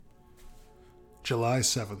July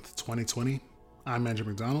 7th, 2020. I'm Andrew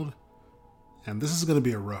McDonald, and this is going to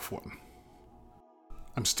be a rough one.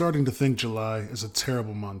 I'm starting to think July is a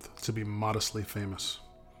terrible month to be modestly famous.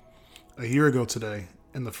 A year ago today,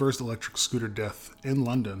 in the first electric scooter death in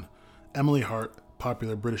London, Emily Hart,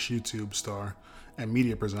 popular British YouTube star and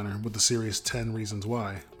media presenter with the series 10 Reasons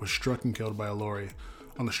Why, was struck and killed by a lorry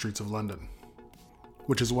on the streets of London.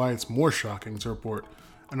 Which is why it's more shocking to report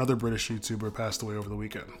another British YouTuber passed away over the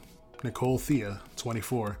weekend. Nicole Thea,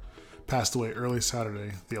 24, passed away early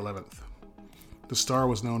Saturday, the 11th. The star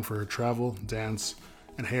was known for her travel, dance,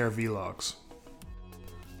 and hair vlogs.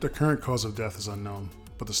 The current cause of death is unknown,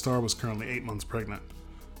 but the star was currently 8 months pregnant,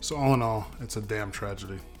 so all in all, it's a damn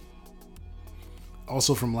tragedy.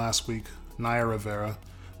 Also from last week, Naya Rivera,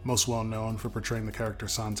 most well known for portraying the character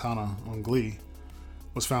Santana on Glee,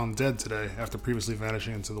 was found dead today after previously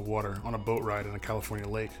vanishing into the water on a boat ride in a California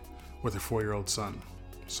lake with her 4-year-old son.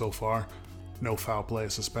 So far, no foul play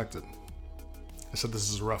is suspected. I said this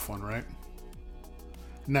is a rough one, right?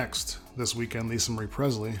 Next, this weekend, Lisa Marie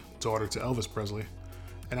Presley, daughter to Elvis Presley,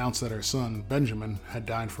 announced that her son, Benjamin, had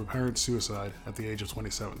died from apparent suicide at the age of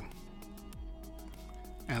 27.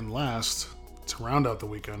 And last, to round out the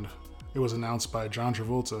weekend, it was announced by John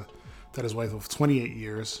Travolta that his wife of 28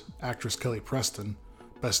 years, actress Kelly Preston,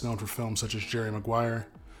 best known for films such as Jerry Maguire,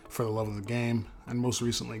 For the Love of the Game, and most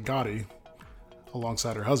recently Gotti,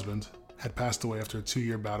 alongside her husband, had passed away after a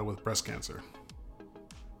 2-year battle with breast cancer.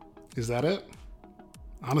 Is that it?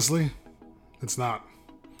 Honestly, it's not.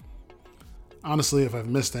 Honestly, if I've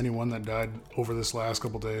missed anyone that died over this last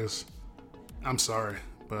couple days, I'm sorry,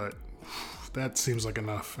 but that seems like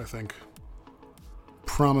enough, I think.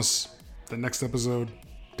 Promise, the next episode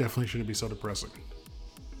definitely shouldn't be so depressing.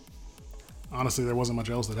 Honestly, there wasn't much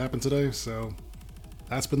else that happened today, so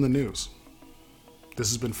that's been the news. This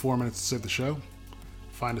has been 4 Minutes to Save the Show.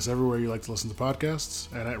 Find us everywhere you like to listen to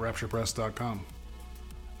podcasts and at rapturepress.com.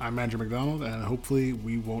 I'm Andrew McDonald, and hopefully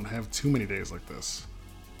we won't have too many days like this.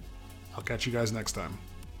 I'll catch you guys next time.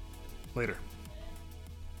 Later.